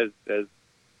him as an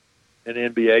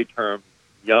NBA term,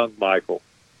 young Michael,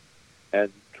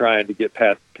 and trying to get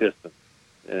past the Pistons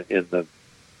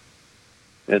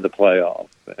in the playoffs,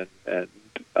 and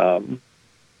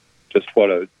just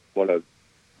what a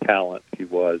talent he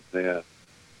was then.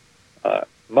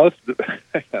 Most of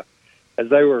the, as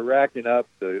they were racking up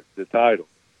the titles,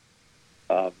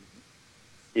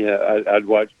 I'd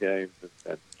watch games,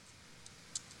 and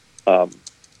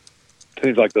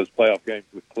seems like those playoff games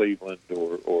with Cleveland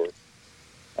or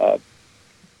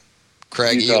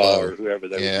Craig Utah Elo or whoever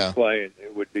they would be playing,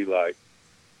 it would be like,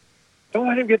 don't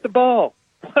let him get the ball.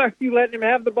 Why are you letting him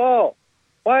have the ball?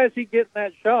 Why is he getting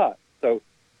that shot? So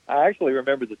I actually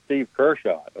remember the Steve Kerr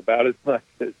shot about as much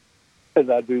as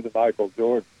I do the Michael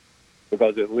Jordan,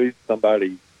 because at least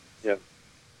somebody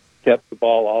kept the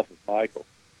ball off of Michael.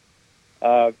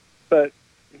 But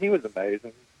he was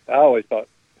amazing. I always thought,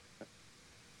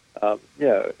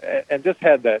 and just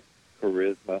had that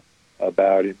charisma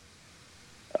about him.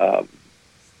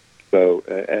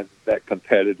 And that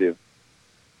competitive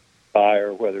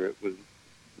fire, whether it was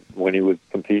when he was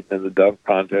competing in the dunk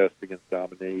contest against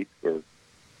Dominique or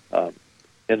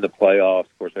in the playoffs.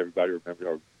 Of course, everybody remembers,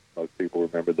 or most people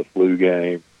remember, the flu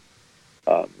game.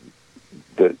 That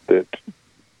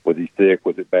was he sick?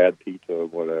 Was it bad pizza or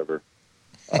whatever?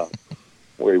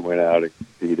 where he went out and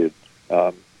competed.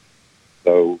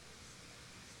 So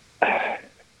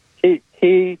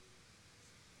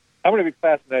I'm going to be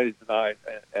fascinated tonight,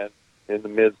 and in the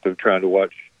midst of trying to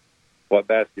watch what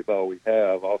basketball we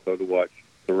have, also to watch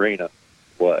Serena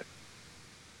play.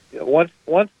 Once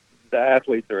the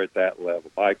athletes are at that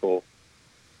level, Michael,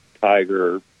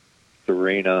 Tiger,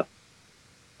 Serena,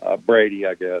 Brady,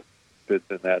 I guess, fits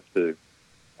in that too.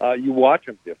 You watch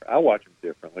them different. I watch them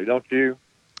differently, don't you?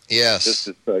 Yes. Just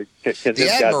to say, can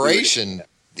this guy do it?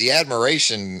 The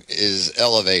admiration is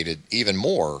elevated even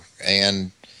more,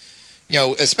 and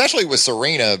especially with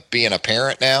Serena being a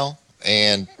parent now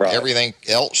and everything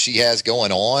else she has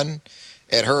going on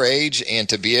at her age, and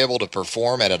to be able to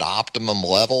perform at an optimum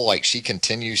level like she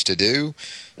continues to do,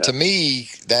 to me,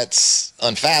 that's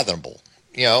unfathomable.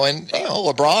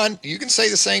 LeBron, you can say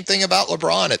the same thing about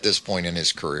LeBron at this point in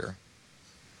his career.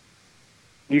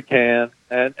 You can,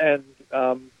 and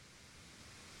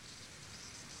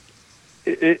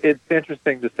it's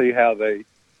interesting to see how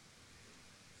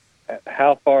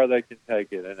far they can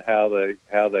take it and how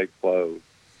they close.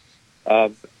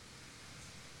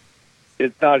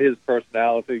 It's not his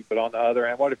personality, but on the other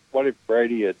hand, what if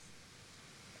Brady had,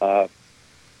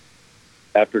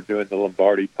 after doing the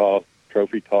Lombardi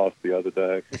trophy toss the other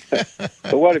day,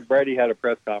 so what if Brady had a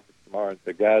press conference tomorrow and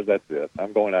said, "Guys, that's it.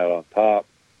 I'm going out on top.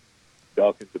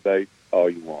 Y'all can debate all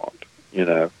you want."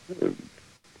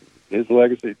 His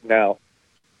legacy now.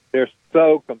 They're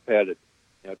so competitive.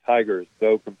 Tiger is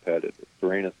so competitive.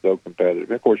 Serena's so competitive.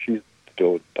 And of course, she's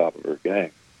still at the top of her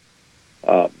game.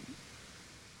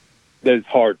 It's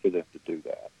hard for them to do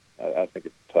that. I think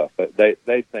it's tough.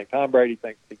 They think Tom Brady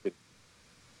thinks he could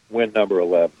win number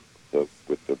 11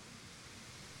 with the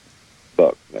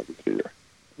Bucks next year.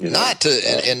 Not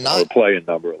playing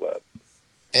number 11,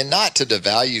 and not to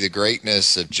devalue the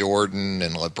greatness of Jordan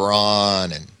and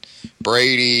LeBron and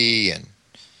Brady and.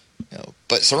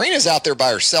 But Serena's out there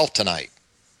by herself tonight.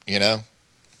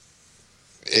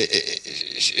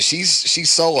 She's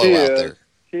solo out there.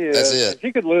 She is. That's it.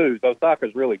 She could lose.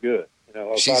 Osaka's really good.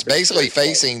 She's basically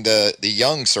facing the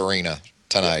young Serena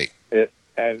tonight.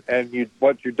 Serena's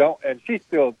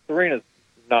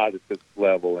not at this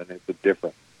level, and it's a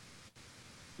different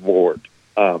board.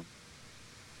 I'll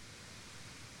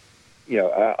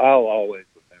always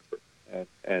remember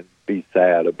and be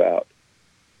sad about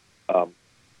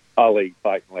Ali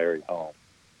fighting Larry Holmes,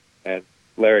 and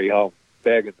Larry Holmes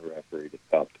begging the referee to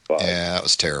stop the fight. Yeah, that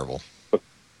was terrible.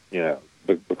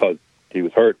 Because he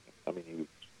was hurt. I mean, he was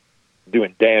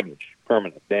doing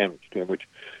permanent damage to him, which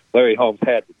Larry Holmes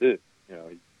had to do.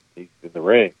 He's in the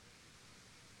ring.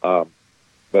 But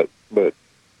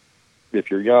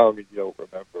if you're young and you don't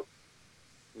remember,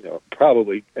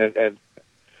 probably and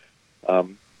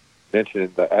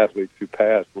mentioning the athletes who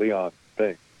passed, Leon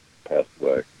Spinks passed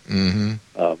away. Mm-hmm.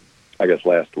 I guess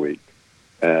last week,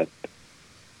 and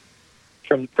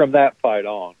from that fight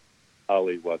on,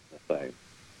 Ali wasn't the same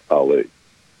Ali,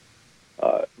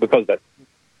 because that,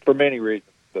 for many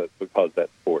reasons, because that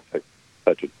sport takes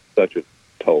such a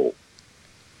toll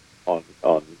on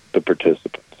the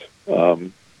participants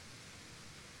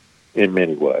in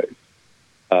many ways.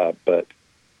 But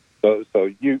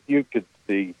so you could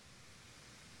see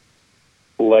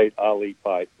late Ali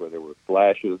fights where there were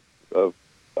flashes of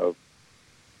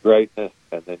greatness,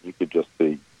 and then you could just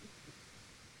see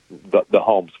the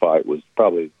Holmes fight was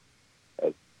probably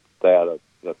as sad a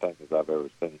thing as I've ever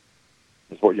seen.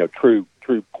 It's what true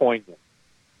poignant,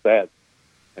 sad.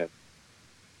 And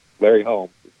Larry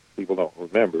Holmes, people don't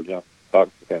remember,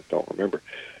 boxing fans don't remember.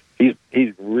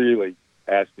 He's really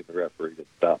asking the referee to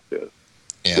stop this.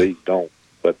 Yeah. Please don't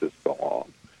let this go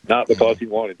on. Not because he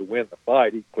wanted to win the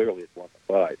fight. He clearly had won the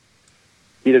fight.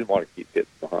 He didn't want to keep hitting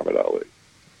Muhammad Ali.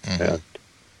 Mm-hmm. And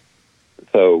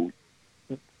so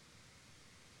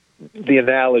the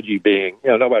analogy being,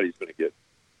 nobody's going to get,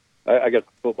 I guess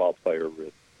a football player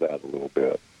risks that a little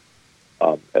bit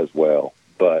as well.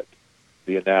 But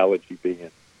the analogy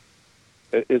being,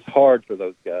 it's hard for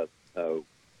those guys to know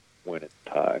when it's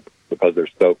time because they're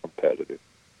so competitive.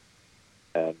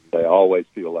 And they always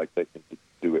feel like they can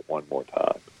do it one more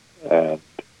time. And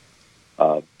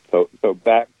so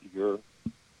back to your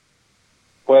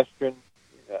question,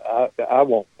 I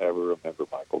won't ever remember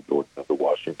Michael Jordan as a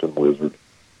Washington Wizard.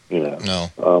 No.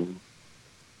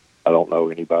 I don't know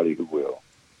anybody who will.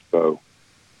 So,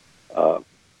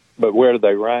 but where do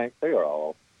they rank? They're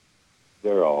all.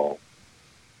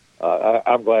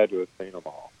 I'm glad to have seen them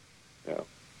all.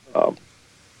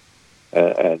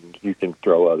 And you can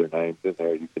throw other names in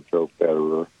there. You can throw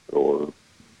Federer or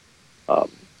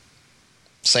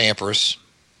Sampras,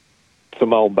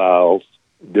 Simone Biles.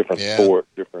 Different sport,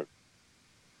 different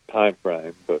time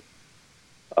frame, but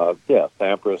yeah,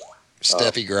 Sampras,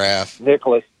 Steffi Graf,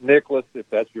 Nicholas, if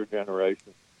that's your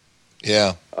generation.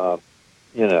 Yeah.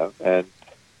 You know, and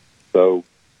so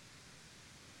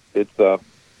it's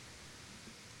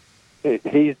he's,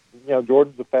 you know,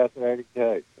 Jordan's a fascinating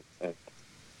case, and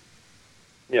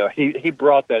you know, he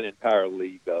brought that entire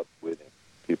league up with him.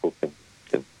 People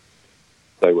can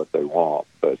say what they want,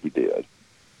 but he did.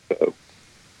 So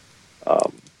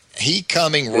he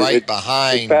coming right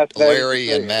behind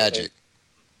Larry and Magic.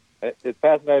 It's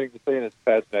fascinating to see, and it's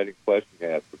a fascinating question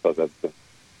to ask, because that's the,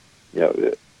 you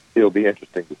know, it'll be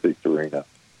interesting to see Serena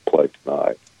play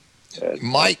tonight. And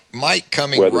Mike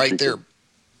coming right there.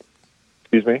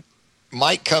 Excuse me?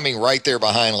 Mike coming right there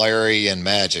behind Larry and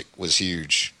Magic was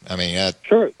huge. I mean, that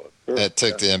took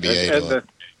the NBA to the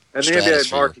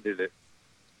NBA marketed it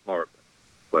smartly,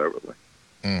 cleverly.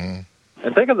 Mm-hmm.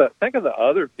 And think of the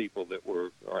other people that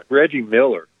were Reggie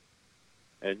Miller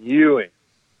and Ewing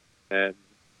and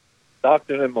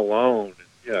Stockton and Malone, and,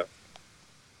 you know,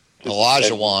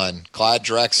 Olajuwon, Clyde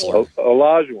Drexler.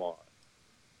 Olajuwon.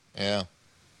 Yeah.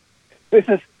 This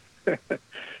is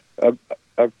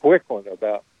a quick one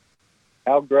about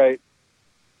how great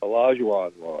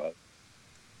Olajuwon was,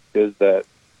 is that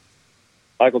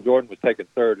Michael Jordan was taken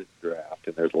third in the draft,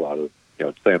 and there's a lot of, you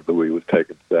know, Sam Bowie was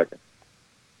taken second.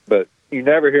 But you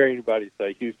never hear anybody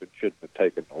say Houston shouldn't have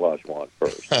taken Olajuwon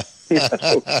first.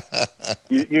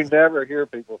 You never hear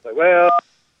people say, well,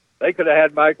 they could have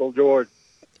had Michael Jordan.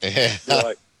 Yeah. You're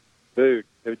like, dude,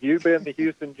 if you've been the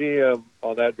Houston GM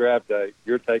on that draft day,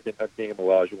 you're taking Hakeem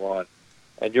Olajuwon,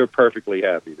 and you're perfectly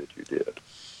happy that you did.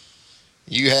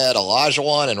 You had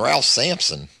Olajuwon and Ralph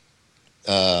Sampson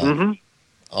on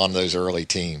those early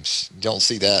teams. You don't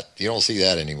see that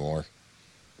anymore.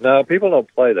 No, people don't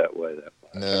play that way that much.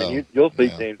 No, I mean, you'll see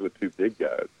teams with two big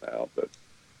guys now, but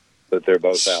they're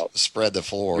both out. Spread the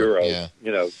floor. Euro, yeah.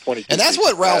 You know, 22. And that's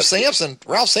what Ralph Sampson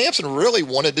really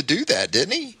wanted to do that,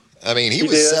 didn't he? I mean, he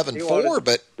was 7'4",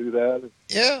 but do that.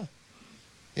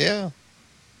 Yeah.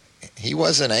 He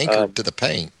wasn't anchored to the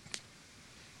paint.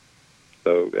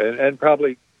 So, and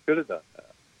probably could have done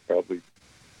that. Probably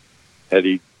had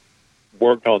he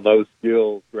worked on those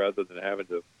skills rather than having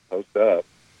to post up.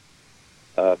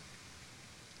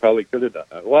 Probably could have done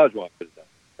that. Olajuwon could have done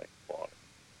the same for it.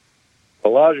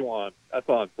 Olajuwon, that's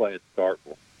why I'm playing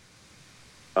Starkville.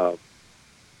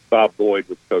 Bob Boyd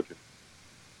was coaching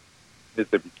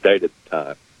Mississippi State at the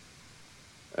time.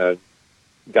 And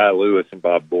Guy Lewis and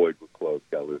Bob Boyd were close.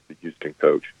 Guy Lewis, the Houston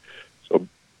coach. So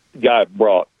Guy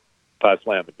brought Phi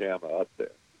Slamma Jamma up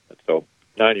there. And so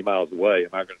 90 miles away,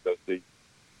 am I going to go see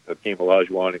Hakeem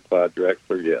Olajuwon and Clyde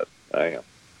Drexler? Yes, I am.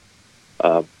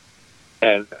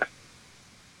 And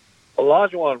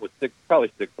Olajuwon was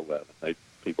probably 6'11".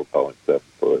 People call him 7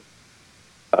 foot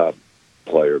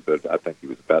player, but I think he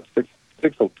was about 6'10",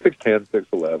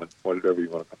 6'11", whatever you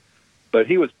want to call him. But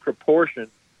he was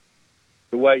proportioned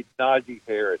the way Najee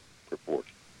Harris is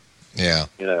proportioned. Yeah.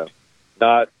 You know,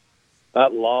 not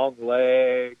long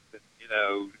legs, and, you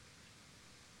know,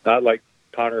 not like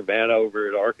Connor Vanover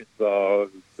at Arkansas,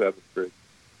 7'3".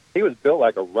 He was built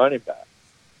like a running back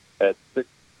at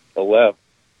 6'11".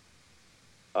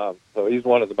 So he's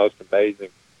one of the most amazing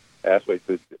athletes,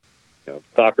 you know,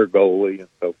 soccer goalie and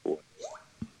so forth.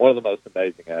 One of the most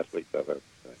amazing athletes I've ever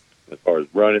seen, as far as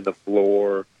running the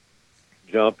floor,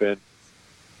 jumping,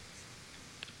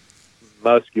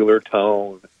 muscular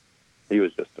tone. He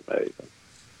was just amazing.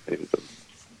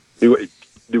 He was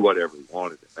do whatever he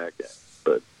wanted in that game.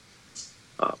 But,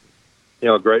 you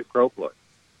know, a great pro player.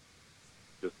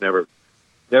 Just never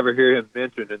hear him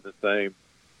mentioned in the same.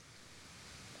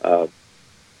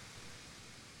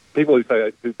 People who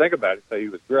think about it say he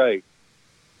was great,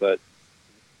 but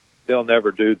they'll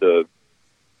never do the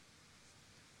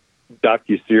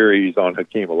docuseries on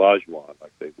Hakeem Olajuwon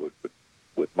like they would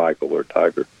with Michael or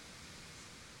Tiger.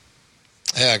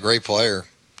 Yeah, great player.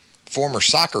 Former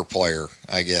soccer player,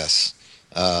 I guess.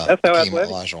 That's how Hakeem athletic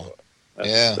Olajuwon. he was.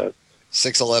 Yeah,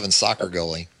 6'11" soccer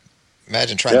goalie.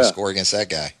 Imagine trying to score against that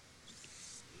guy.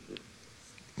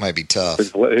 Might be tough.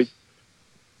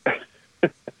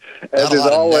 As is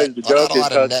always, the joke in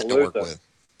Tuscaloosa,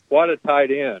 what a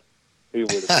tight end he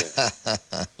would have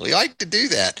been. We like to do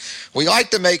that. We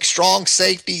like to make strong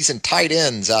safeties and tight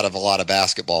ends out of a lot of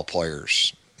basketball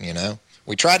players. You know,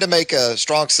 we tried to make a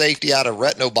strong safety out of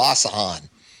Retno Basahan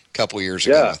a couple of years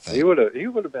ago. I think he would have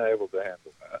been able to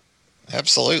handle that.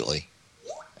 Absolutely.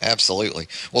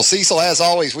 Well, Cecil, as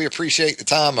always, we appreciate the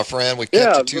time, my friend. We've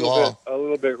kept you too long. A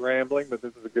little bit rambling, but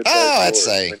this is a good day. I'd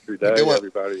say.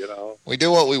 Everybody, you know. We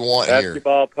do what we want here.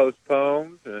 Basketball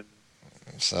postponed, and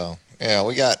so yeah,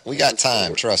 we got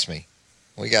time. Trust me,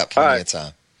 We got plenty of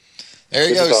time. There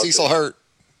you go, Cecil Hurt,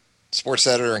 sports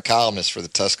editor and columnist for the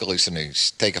Tuscaloosa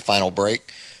News. Take a final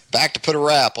break. Back to put a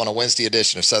wrap on a Wednesday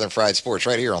edition of Southern Fried Sports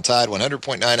right here on Tide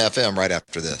 100.9 FM right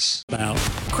after this.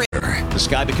 The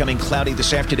sky becoming cloudy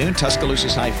this afternoon.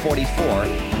 Tuscaloosa's high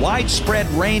 44. Widespread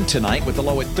rain tonight with the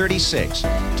low at 36.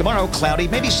 Tomorrow, cloudy,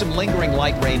 maybe some lingering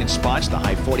light rain in spots, the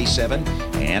high 47.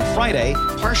 And Friday,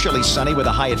 partially sunny with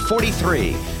a high at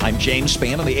 43. I'm James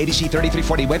Spann on the ADC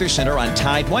 3340 Weather Center on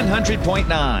Tide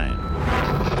 100.9.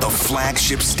 The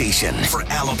flagship station for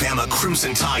Alabama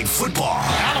Crimson Tide football.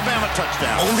 Alabama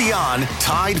touchdown. Only on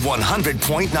Tide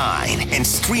 100.9 and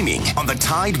streaming on the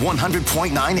Tide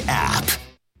 100.9 app.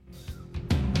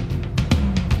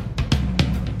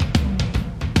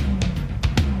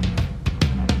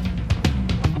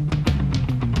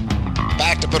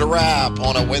 Back to put a wrap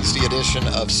on a Wednesday edition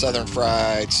of Southern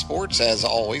Fried Sports. As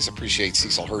always, appreciate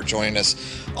Cecil Hurt joining us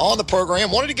on the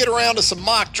program. Wanted to get around to some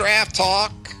mock draft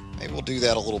talk. Maybe we'll do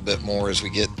that a little bit more as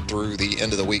we get through the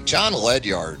end of the week. John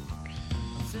Ledyard.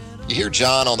 You hear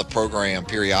John on the program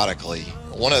periodically.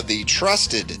 One of the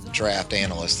trusted draft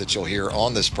analysts that you'll hear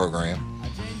on this program.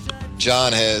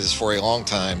 John has, for a long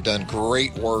time, done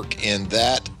great work in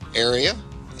that area.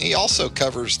 He also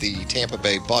covers the Tampa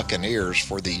Bay Buccaneers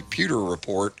for the Pewter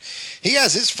Report. He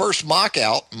has his first mock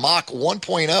out, Mock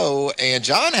 1.0, and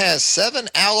John has 7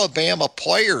 Alabama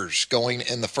players going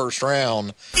in the first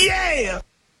round. Yeah!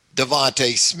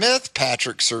 Devontae Smith,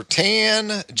 Patrick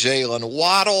Surtain, Jalen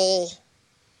Waddle,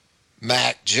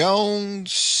 Mac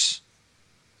Jones,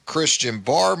 Christian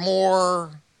Barmore,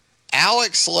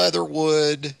 Alex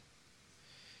Leatherwood,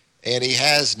 and he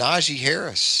has Najee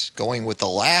Harris going with the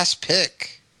last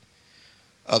pick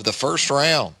of the first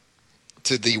round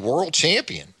to the world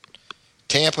champion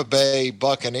Tampa Bay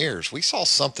Buccaneers. We saw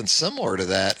something similar to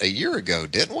that a year ago,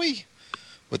 didn't we?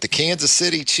 With the Kansas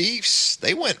City Chiefs,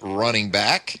 they went running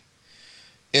back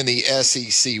in the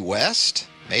SEC West.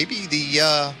 Maybe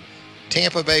the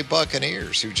Tampa Bay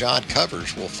Buccaneers, who John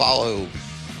covers, will follow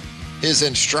his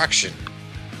instruction.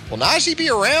 Will Najee be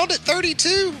around at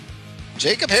 32?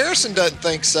 Jacob Harrison doesn't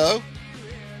think so.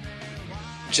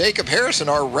 Jacob Harrison,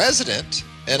 our resident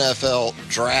NFL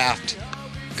draft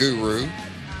guru,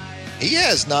 he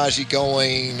has Najee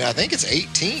going, I think it's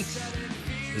 18th.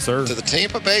 Yes, sir. To the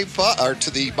Tampa Bay, or to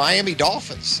the Miami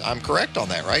Dolphins. I'm correct on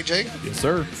that, right, Jacob? Yes,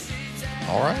 sir.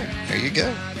 All right, there you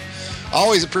go.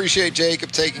 Always appreciate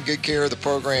Jacob taking good care of the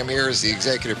program here as the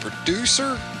executive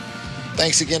producer.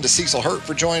 Thanks again to Cecil Hurt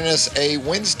for joining us. A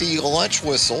Wednesday lunch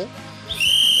whistle.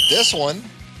 This one,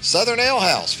 Southern Ale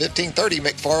House, 1530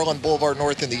 McFarland Boulevard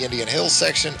North in the Indian Hills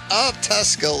section of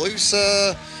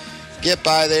Tuscaloosa. Get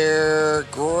by there.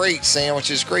 Great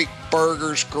sandwiches, great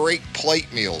burgers, great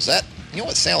plate meals. You know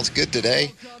what sounds good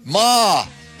today? Ma,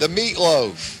 the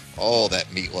meatloaf. Oh, that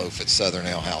meatloaf at Southern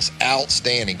Ale House.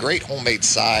 Outstanding. Great homemade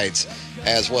sides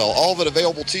as well. All of it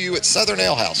available to you at Southern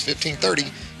Ale House,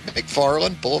 1530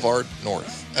 McFarland Boulevard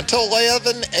North. Until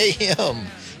 11 a.m.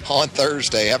 on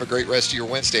Thursday. Have a great rest of your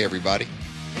Wednesday, everybody. It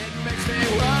makes me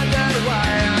wonder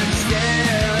why I'm still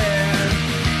here.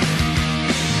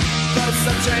 But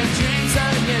some strange dreams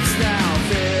against that.